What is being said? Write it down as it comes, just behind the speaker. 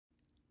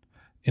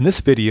In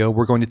this video,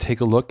 we're going to take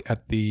a look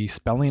at the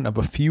spelling of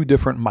a few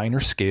different minor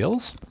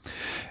scales.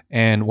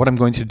 And what I'm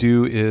going to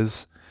do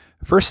is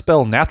first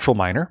spell natural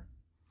minor,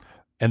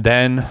 and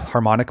then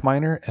harmonic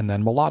minor, and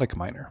then melodic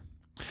minor.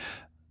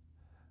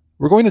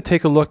 We're going to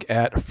take a look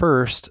at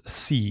first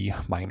C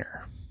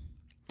minor.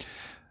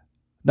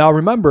 Now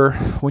remember,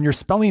 when you're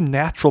spelling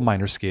natural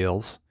minor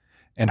scales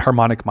and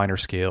harmonic minor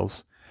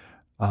scales,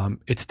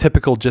 it's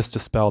typical just to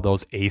spell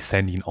those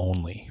ascending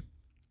only.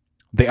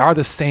 They are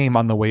the same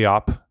on the way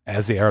up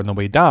as they are on the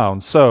way down,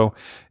 so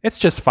it's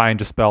just fine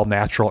to spell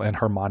natural and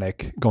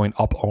harmonic going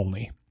up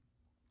only.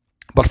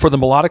 But for the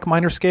melodic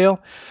minor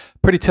scale,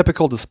 pretty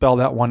typical to spell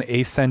that one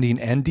ascending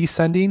and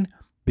descending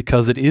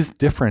because it is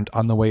different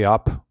on the way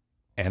up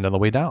and on the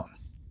way down.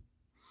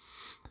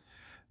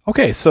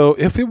 Okay, so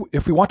if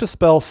we want to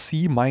spell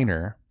C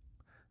minor,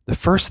 the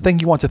first thing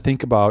you want to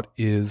think about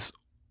is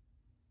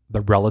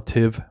the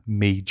relative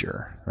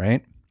major,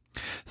 right?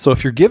 So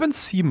if you're given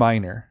C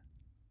minor,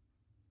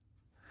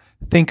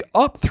 think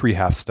up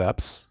 3/2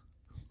 steps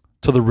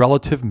to the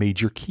relative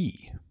major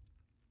key.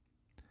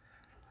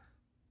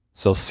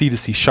 So C to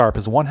C sharp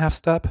is 1/2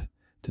 step,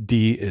 to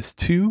D is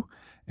 2,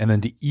 and then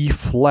to E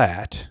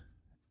flat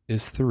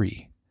is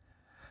 3.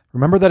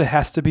 Remember that it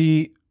has to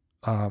be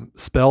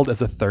spelled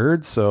as a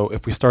third, so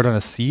if we start on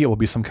a C, it will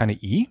be some kind of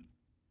E.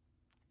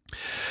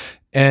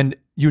 And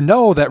you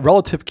know that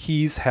relative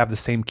keys have the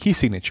same key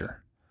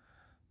signature.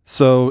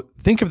 So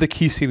think of the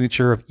key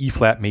signature of E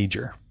flat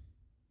major.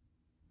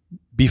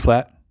 B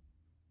flat,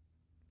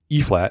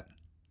 E flat,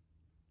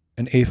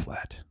 and A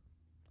flat.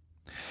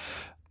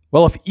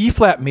 Well, if E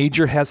flat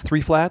major has 3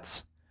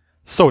 flats,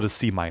 so does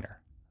C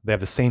minor. They have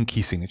the same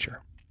key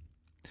signature.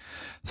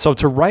 So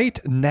to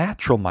write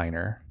natural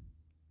minor,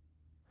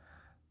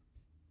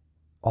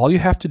 all you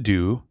have to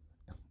do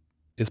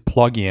is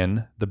plug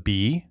in the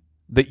B,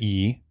 the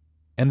E,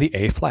 and the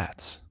A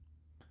flats.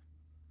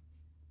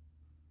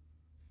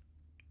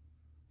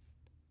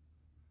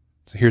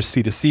 So here's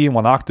C to C in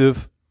 1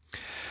 octave.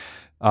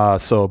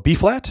 So B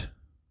flat,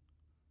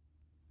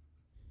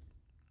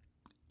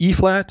 E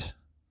flat,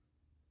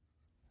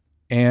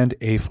 and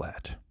A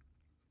flat.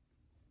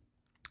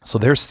 So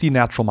there's C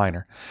natural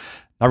minor.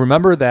 Now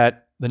remember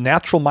that the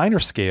natural minor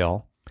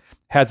scale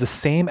has the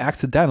same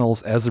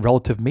accidentals as the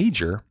relative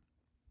major,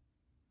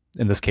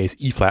 in this case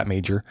E flat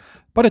major,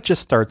 but it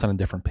just starts on a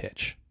different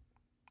pitch.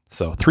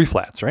 So 3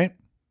 flats, right?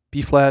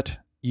 B flat,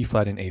 E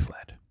flat, and A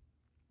flat.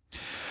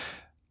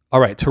 All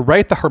right, to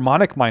write the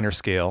harmonic minor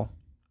scale,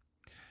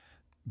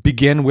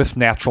 begin with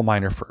natural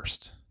minor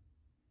first.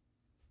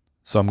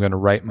 So I'm going to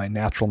write my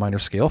natural minor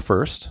scale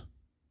first.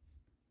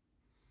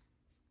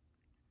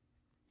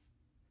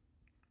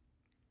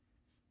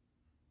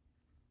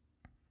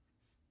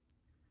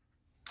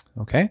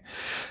 Okay.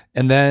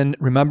 And then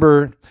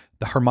remember,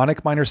 the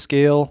harmonic minor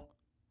scale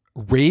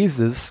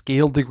raises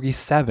scale degree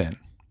 7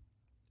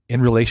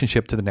 in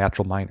relationship to the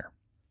natural minor.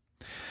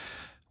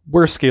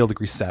 Where's scale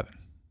degree 7?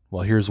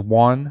 Well, here's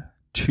 1,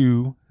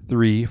 2,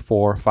 3,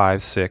 4,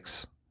 5,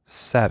 6,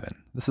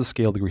 7. This is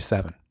scale degree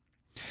 7.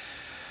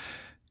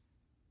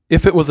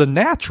 If it was a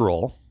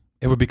natural,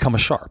 it would become a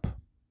sharp.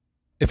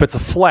 If it's a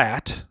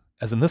flat,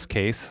 as in this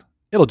case,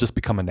 it'll just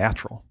become a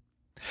natural.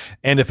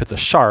 And if it's a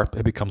sharp,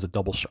 it becomes a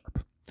double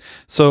sharp.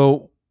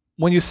 So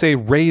when you say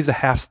raise a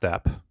 1/2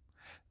 step,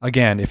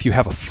 again, if you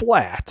have a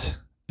flat,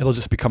 it'll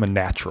just become a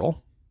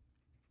natural.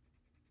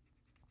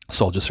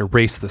 So I'll just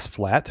erase this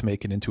flat to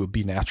make it into a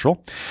B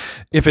natural.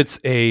 If it's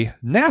a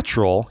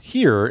natural,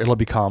 here it'll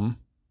become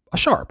a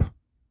sharp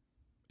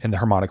in the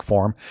harmonic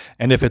form.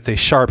 And if it's a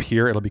sharp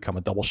here, it'll become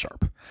a double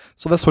sharp.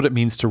 So that's what it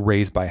means to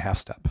raise by a 1/2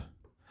 step.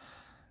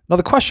 Now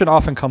the question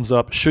often comes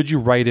up, should you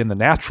write in the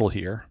natural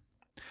here?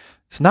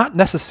 It's not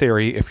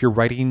necessary if you're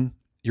writing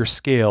your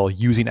scale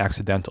using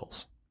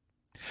accidentals.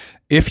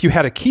 If you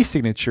had a key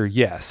signature,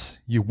 yes,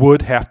 you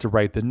would have to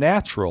write the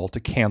natural to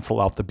cancel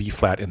out the B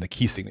flat in the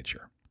key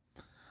signature.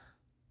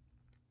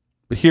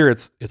 But here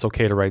it's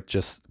okay to write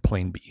just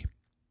plain B.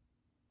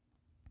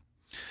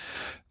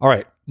 All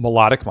right,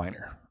 melodic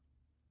minor.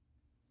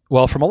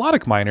 Well, for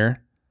melodic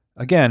minor,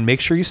 again, make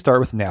sure you start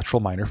with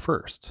natural minor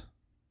first.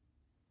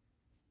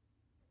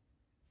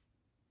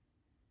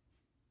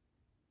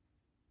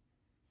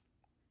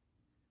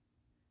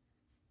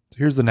 So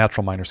here's the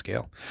natural minor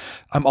scale.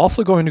 I'm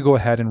also going to go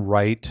ahead and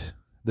write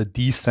the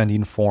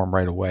descending form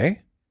right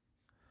away.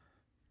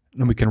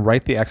 And we can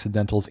write the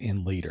accidentals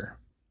in later.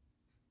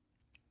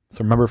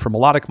 So remember, for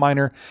melodic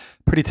minor,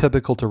 pretty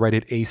typical to write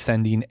it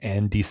ascending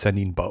and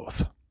descending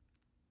both.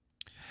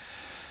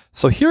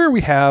 So here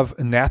we have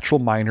a natural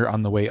minor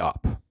on the way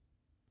up,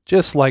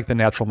 just like the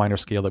natural minor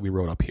scale that we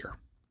wrote up here.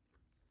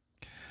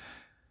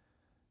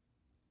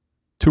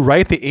 To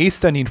write the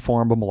ascending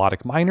form of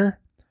melodic minor,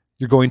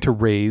 you're going to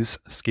raise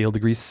scale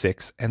degrees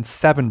 6 and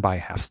 7 by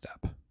 1/2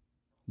 step.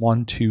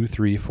 1, 2,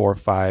 3, 4,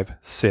 5,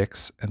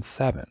 6, and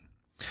 7.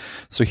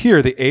 So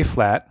here the A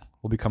flat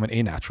will become an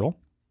A natural,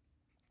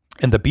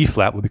 and the B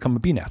flat will become a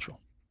B natural.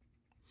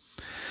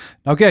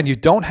 Now again, you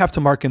don't have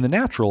to mark in the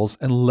naturals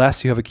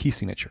unless you have a key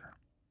signature.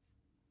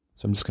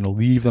 So I'm just going to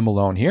leave them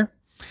alone here.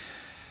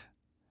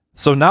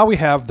 So now we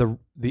have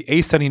the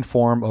ascending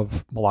form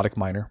of melodic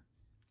minor,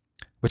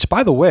 which,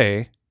 by the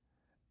way,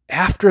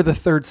 after the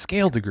third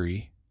scale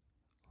degree,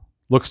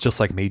 looks just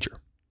like major.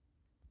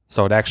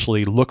 So it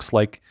actually looks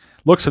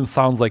and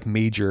sounds like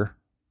major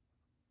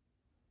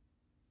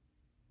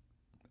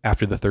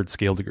after the third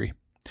scale degree.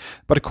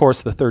 But of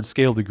course, the third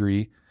scale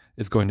degree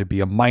is going to be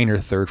a minor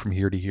third from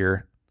here to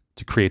here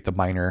to create the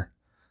minor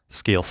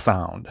scale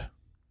sound.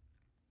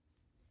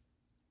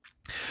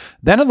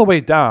 Then on the way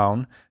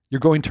down, you're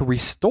going to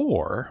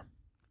restore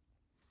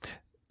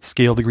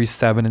scale degrees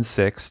 7 and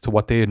 6 to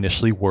what they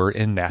initially were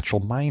in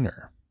natural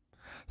minor.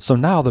 So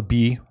now the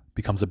B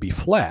becomes a B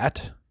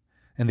flat,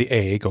 and the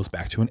A goes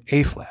back to an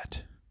A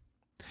flat.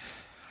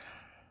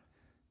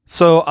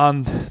 So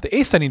on the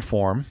ascending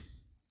form,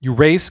 you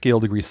raise scale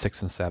degrees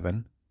 6 and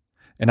 7,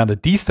 and on the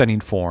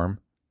descending form,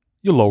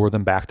 you lower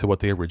them back to what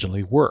they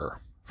originally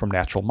were from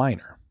natural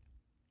minor.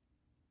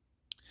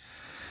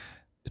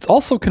 It's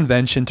also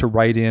convention to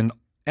write in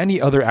any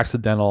other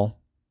accidental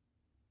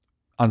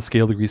on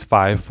scale degrees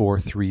 5, 4,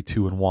 3,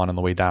 2, and 1 on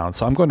the way down.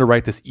 So I'm going to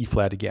write this E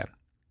flat again.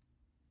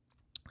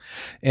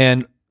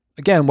 And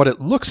again, what it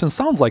looks and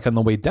sounds like on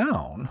the way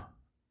down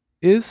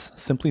is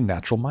simply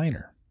natural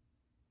minor.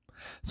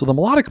 So the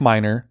melodic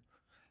minor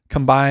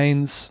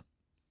combines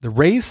the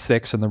raised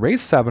 6 and the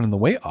raised 7 on the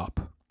way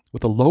up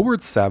with a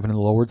lowered 7 and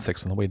a lowered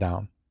 6 on the way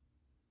down.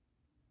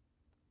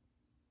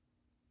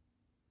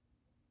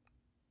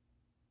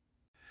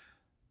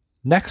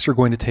 Next, we're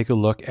going to take a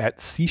look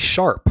at C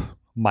sharp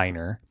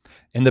minor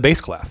in the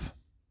bass clef.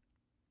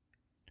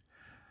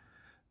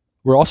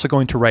 We're also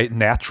going to write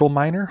natural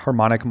minor,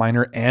 harmonic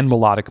minor, and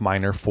melodic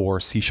minor for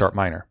C sharp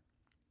minor.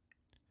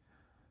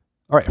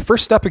 All right,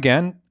 first step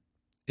again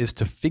is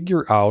to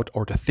figure out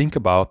or to think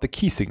about the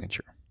key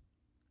signature.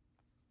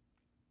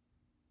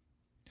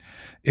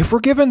 If we're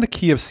given the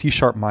key of C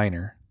sharp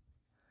minor,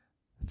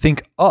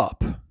 think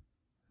up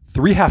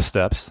 3 half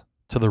steps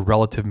to the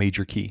relative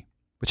major key,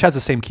 which has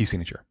the same key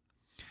signature.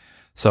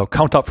 So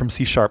count up from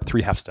C sharp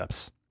 3 half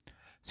steps.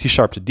 C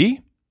sharp to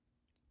D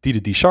to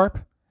D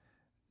sharp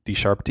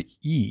to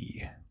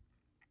E.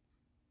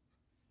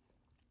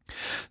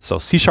 So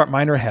C sharp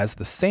minor has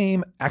the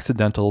same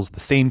accidentals, the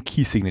same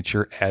key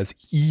signature as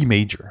E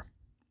major.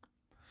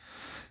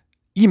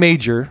 E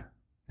major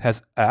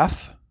has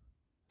F,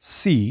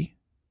 C,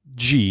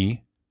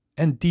 G,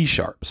 and D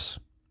sharps,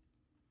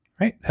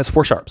 right? It has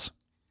 4 sharps.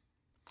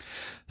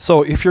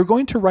 So if you're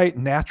going to write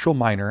natural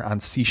minor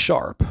on C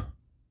sharp,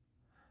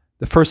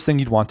 the first thing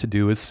you'd want to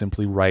do is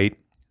simply write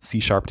C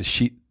sharp to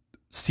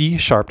C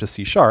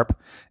sharp,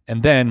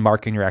 and then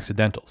mark in your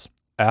accidentals,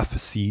 F,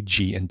 C,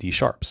 G, and D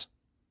sharps.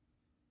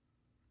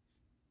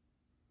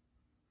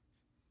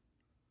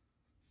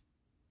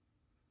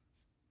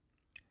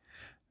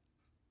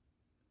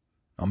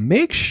 Now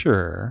make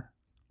sure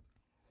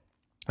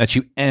that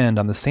you end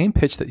on the same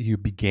pitch that you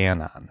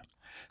began on.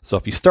 So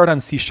if you start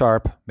on C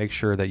sharp, make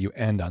sure that you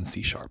end on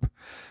C sharp.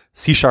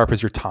 C sharp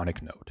is your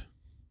tonic note.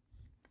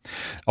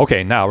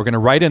 Okay, now we're going to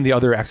write in the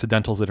other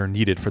accidentals that are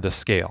needed for this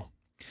scale.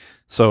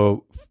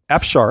 So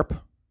F sharp,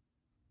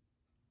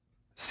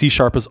 C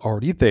sharp is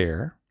already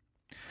there,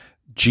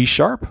 G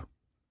sharp,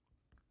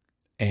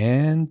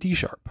 and D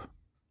sharp.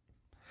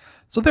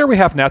 So there we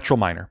have natural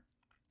minor.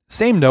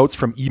 Same notes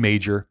from E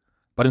major,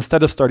 but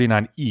instead of starting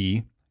on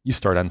E, you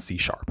start on C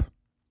sharp.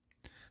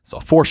 So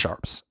 4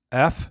 sharps,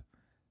 F,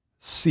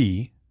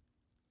 C,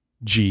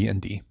 G, and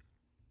D.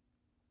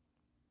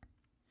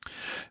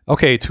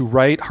 Okay, to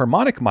write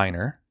harmonic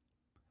minor,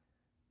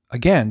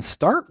 again,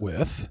 start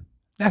with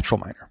natural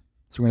minor.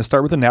 So we're going to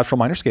start with a natural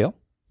minor scale.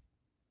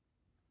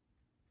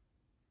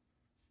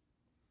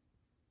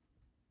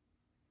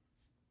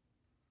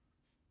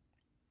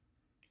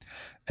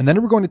 And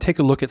then we're going to take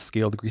a look at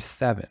scale degree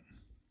 7.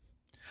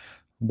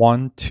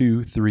 1,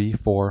 2, 3,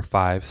 4,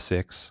 5,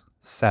 6,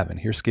 7.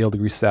 Here's scale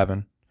degree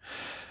 7.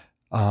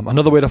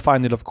 Another way to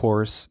find it, of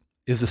course,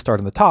 is to start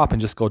on the top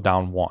and just go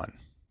down 1.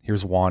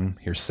 Here's 1,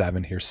 here's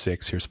 7, here's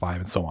 6, here's 5,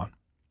 and so on.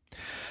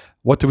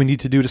 What do we need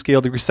to do to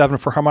scale degree 7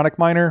 for harmonic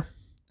minor?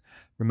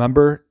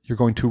 Remember, you're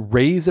going to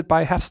raise it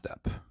by a half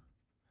step.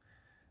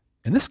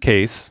 In this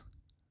case,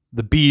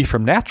 the B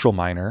from natural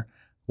minor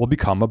will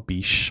become a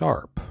B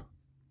sharp.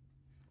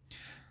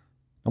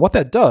 And what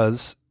that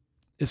does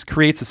is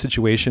creates a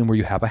situation where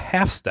you have a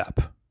half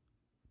step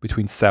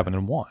between 7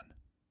 and 1.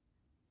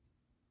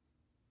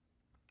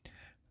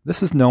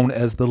 This is known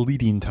as the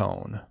leading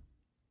tone.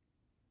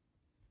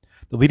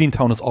 The leading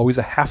tone is always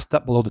a half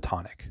step below the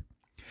tonic.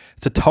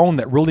 It's a tone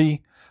that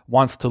really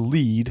wants to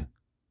lead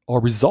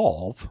or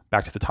resolve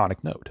back to the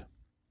tonic note.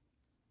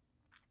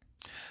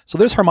 So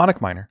there's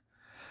harmonic minor.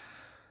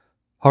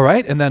 All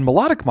right, and then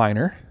melodic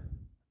minor,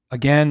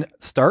 again,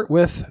 start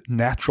with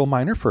natural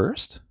minor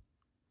first.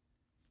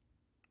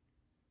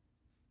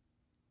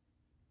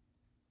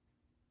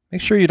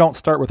 Make sure you don't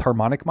start with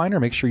harmonic minor.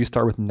 Make sure you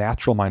start with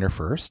natural minor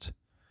first.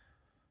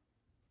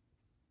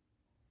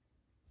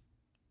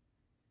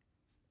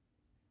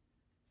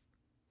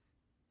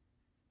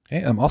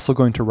 Okay, I'm also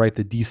going to write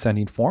the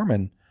descending form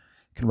and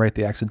can write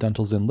the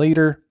accidentals in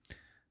later.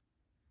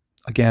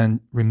 Again,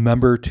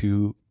 remember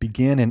to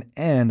begin and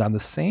end on the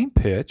same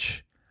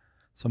pitch.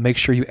 So make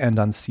sure you end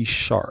on C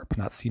sharp,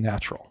 not C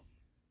natural.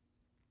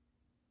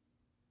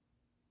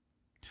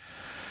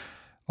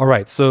 All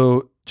right,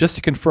 so just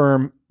to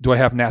confirm, do I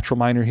have natural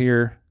minor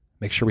here?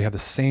 Make sure we have the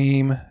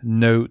same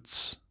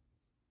notes.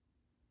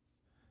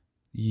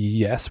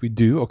 Yes, we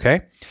do.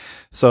 Okay.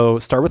 So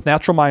start with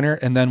natural minor,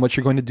 and then what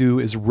you're going to do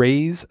is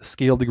raise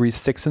scale degrees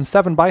 6 and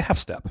 7 by a half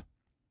step.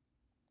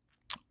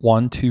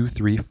 1, 2,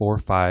 3, 4,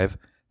 5,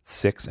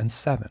 6, and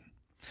 7.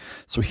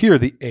 So here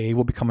the A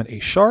will become an A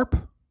sharp,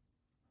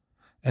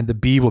 and the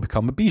B will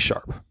become a B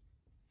sharp.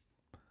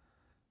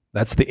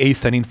 That's the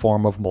ascending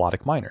form of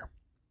melodic minor.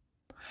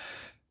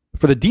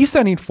 For the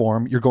descending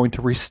form, you're going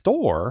to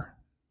restore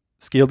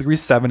scale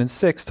degrees 7 and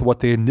 6 to what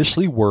they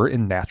initially were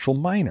in natural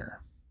minor.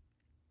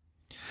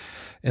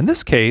 In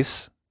this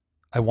case,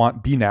 I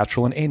want B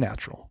natural and A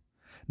natural.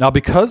 Now,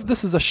 because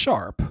this is a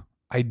sharp,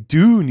 I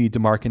do need to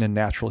mark in a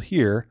natural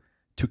here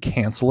to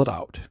cancel it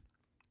out.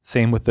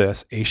 Same with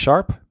this. A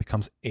sharp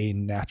becomes A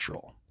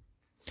natural.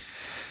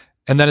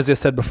 And then, as I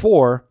said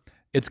before,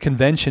 it's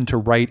convention to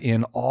write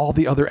in all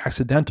the other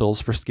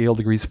accidentals for scale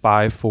degrees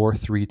 5, 4,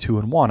 3, 2,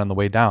 and 1 on the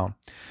way down.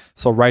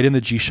 So write in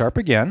the G sharp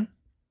again,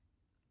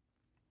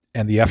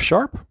 and the F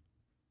sharp,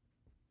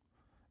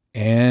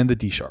 and the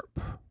D sharp.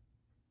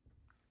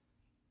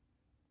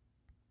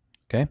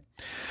 Okay.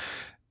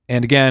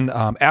 And again,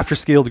 after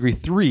scale degree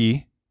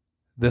 3,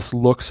 this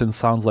looks and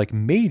sounds like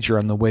major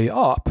on the way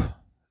up,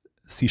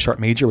 C sharp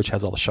major, which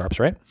has all the sharps,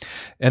 right?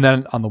 And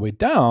then on the way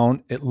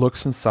down, it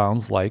looks and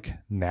sounds like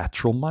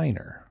natural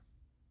minor.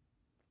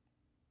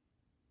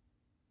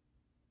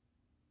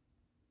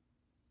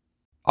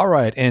 All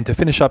right, and to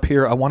finish up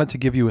here, I wanted to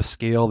give you a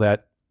scale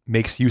that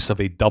makes use of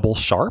a double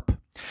sharp.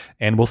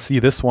 And we'll see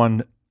this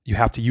one, you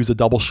have to use a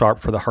double sharp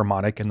for the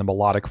harmonic and the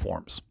melodic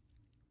forms.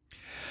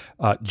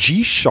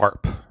 G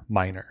sharp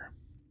minor.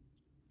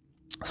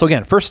 So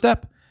again, first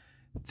step,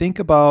 think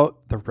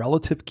about the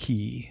relative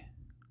key.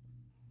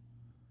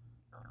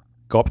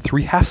 Go up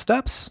 3 half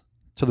steps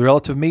to the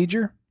relative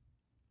major.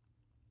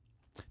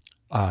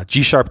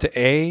 G sharp to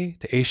A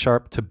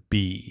sharp to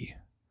B.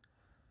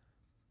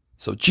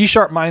 So G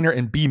sharp minor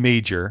and B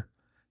major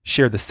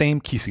share the same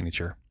key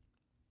signature.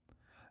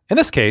 In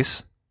this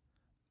case,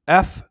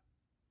 F,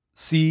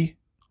 C,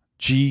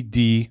 G,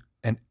 D,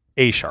 and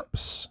A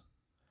sharps.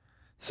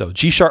 So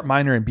G sharp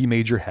minor and B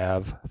major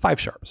have 5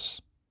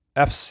 sharps.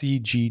 F, C,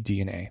 G,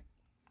 D, and A.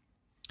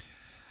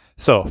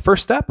 So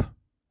first step,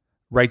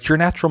 write your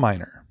natural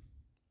minor.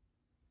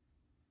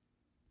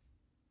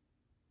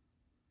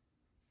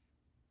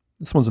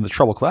 This one's in the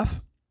treble clef.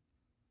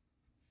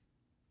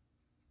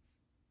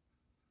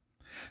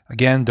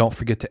 Again, don't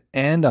forget to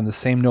end on the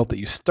same note that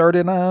you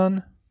started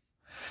on.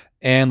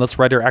 And let's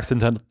write our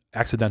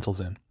accidentals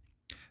in.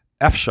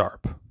 F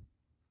sharp,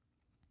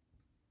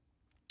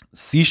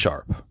 C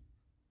sharp,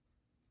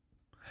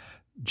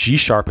 G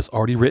sharp is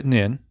already written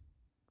in,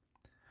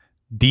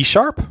 D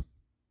sharp,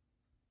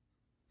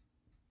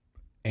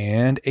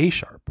 and A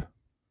sharp.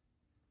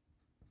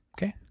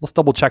 Okay, let's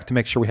double check to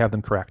make sure we have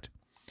them correct.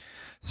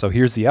 So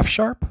here's the F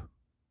sharp,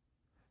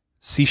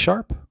 C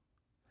sharp,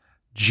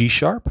 G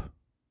sharp,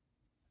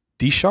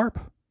 D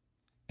sharp,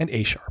 and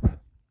A sharp.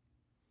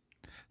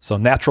 So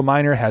natural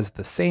minor has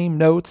the same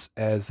notes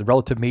as the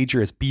relative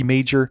major as B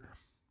major,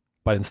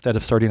 but instead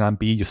of starting on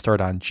B, you start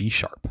on G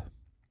sharp.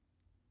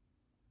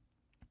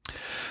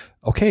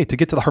 Okay, to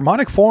get to the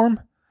harmonic form,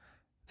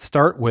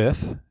 start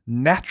with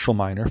natural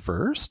minor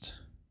first.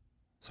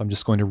 So I'm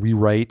just going to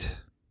rewrite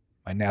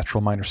my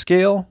natural minor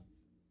scale.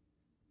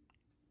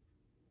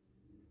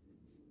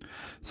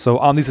 So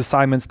on these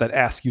assignments that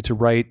ask you to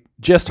write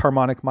just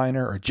harmonic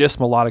minor or just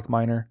melodic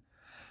minor,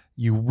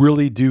 you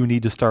really do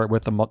need to start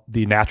with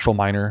the natural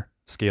minor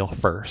scale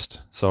first.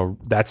 So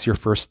that's your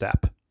first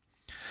step.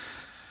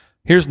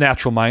 Here's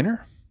natural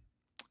minor.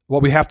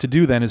 What we have to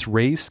do then is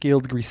raise scale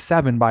degree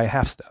 7 by a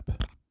half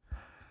step.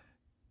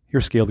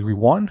 Here's scale degree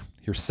 1,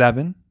 here's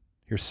 7,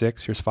 here's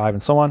 6, here's 5,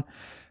 and so on.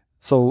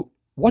 So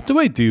what do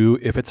I do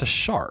if it's a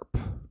sharp?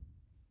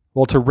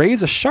 Well, to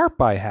raise a sharp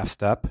by a half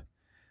step,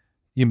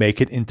 you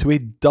make it into a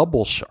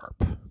double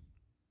sharp.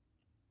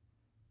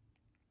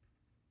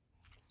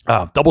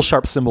 Double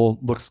sharp symbol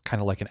looks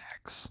kind of like an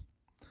X.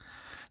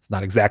 It's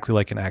not exactly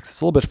like an X.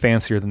 It's a little bit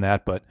fancier than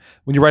that, but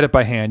when you write it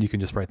by hand, you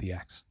can just write the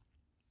X.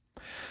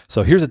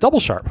 So here's a double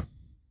sharp.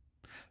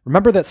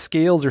 Remember that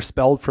scales are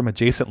spelled from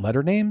adjacent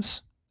letter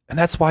names? And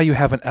that's why you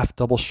have an F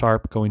double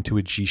sharp going to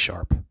a G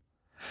sharp,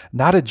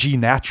 not a G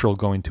natural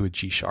going to a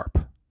G sharp.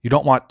 You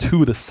don't want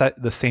two of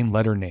the same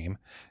letter name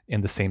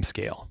in the same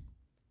scale.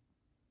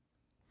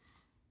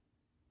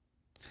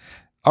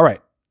 All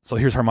right, so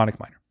here's harmonic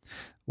minor.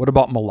 What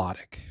about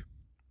melodic?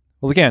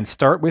 Well, again,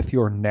 start with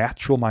your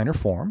natural minor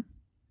form.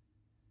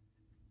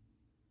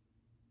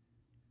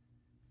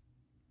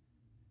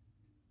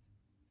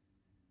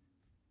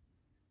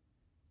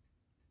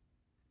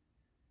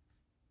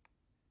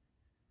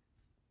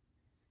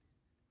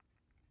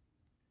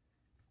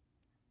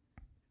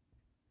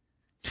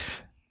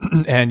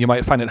 And you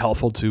might find it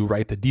helpful to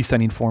write the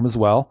descending form as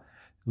well,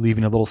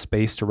 leaving a little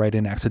space to write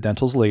in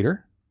accidentals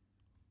later.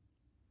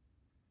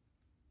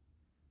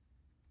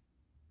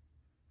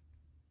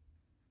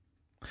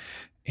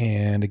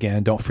 And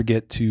again, don't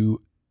forget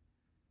to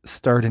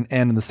start and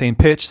end in the same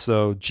pitch,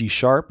 so G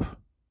sharp,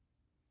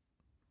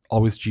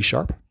 always G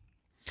sharp.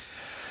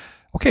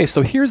 Okay,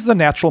 so here's the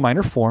natural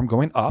minor form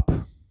going up.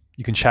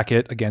 You can check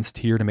it against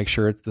here to make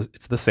sure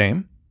it's the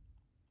same.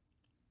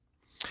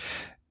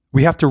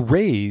 We have to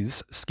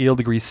raise scale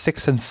degrees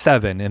 6 and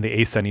 7 in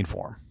the ascending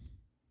form.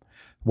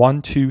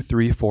 1, 2,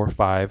 3, 4,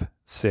 5,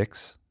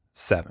 6,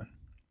 7.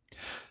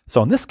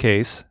 So in this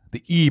case,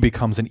 the E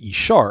becomes an E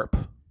sharp,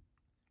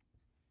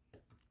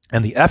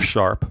 and the F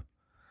sharp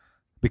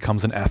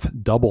becomes an F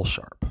double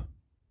sharp.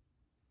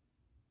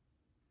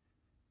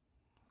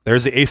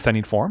 There's the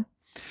ascending form.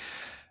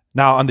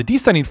 Now on the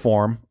descending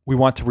form, we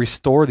want to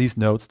restore these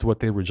notes to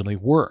what they originally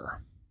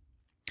were.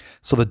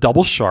 So the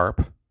double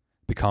sharp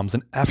becomes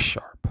an F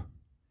sharp.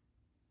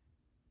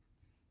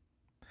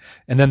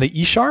 And then the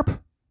E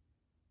sharp,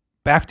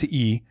 back to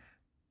E,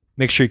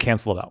 make sure you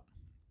cancel it out.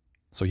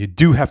 So you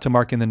do have to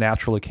mark in the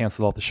natural to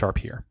cancel out the sharp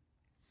here.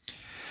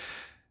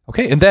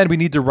 Okay, and then we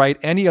need to write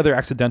any other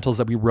accidentals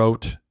that we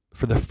wrote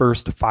for the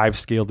first 5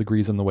 scale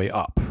degrees on the way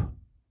up.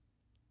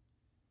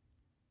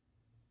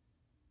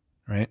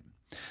 Right?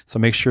 So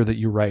make sure that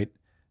you write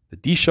the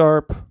D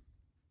sharp,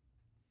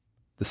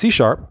 the C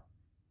sharp,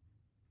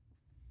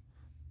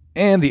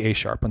 and the A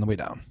sharp on the way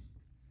down.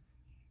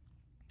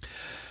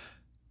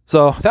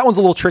 So that one's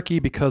a little tricky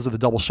because of the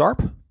double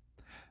sharp.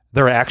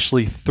 There are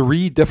actually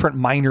 3 different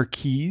minor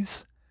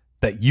keys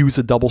that use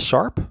a double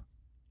sharp.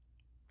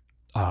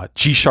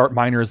 G sharp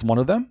minor is one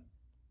of them.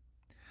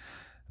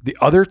 The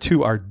other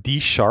 2 are D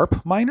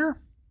sharp minor.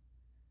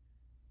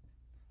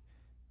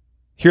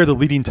 Here the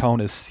leading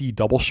tone is C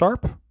double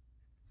sharp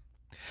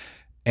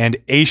and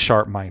A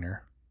sharp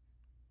minor.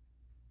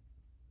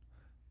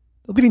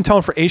 The leading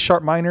tone for A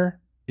sharp minor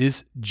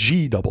is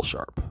G double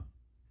sharp.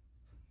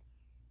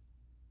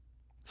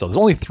 So there's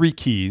only 3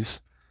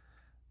 keys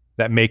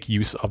that make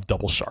use of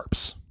double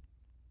sharps.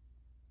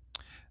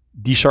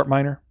 D sharp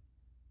minor,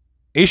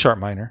 A sharp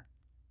minor,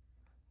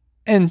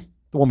 and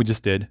the one we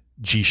just did,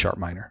 G sharp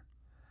minor.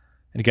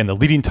 And again, the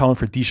leading tone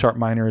for D sharp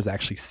minor is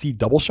actually C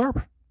double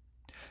sharp,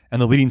 and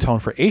the leading tone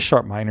for A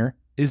sharp minor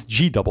is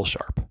G double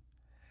sharp.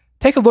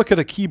 Take a look at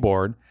a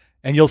keyboard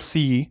and you'll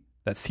see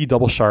that C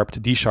double sharp to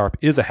D sharp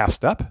is a half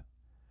step,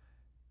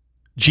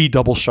 G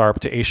double sharp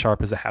to A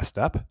sharp is a half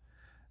step,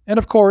 and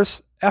of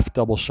course, F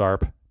double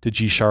sharp to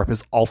G sharp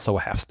is also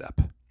a half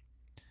step.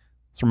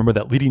 So remember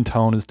that leading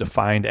tone is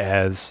defined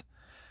as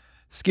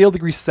scale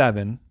degree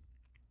 7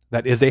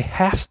 that is a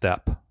half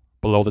step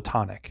below the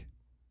tonic.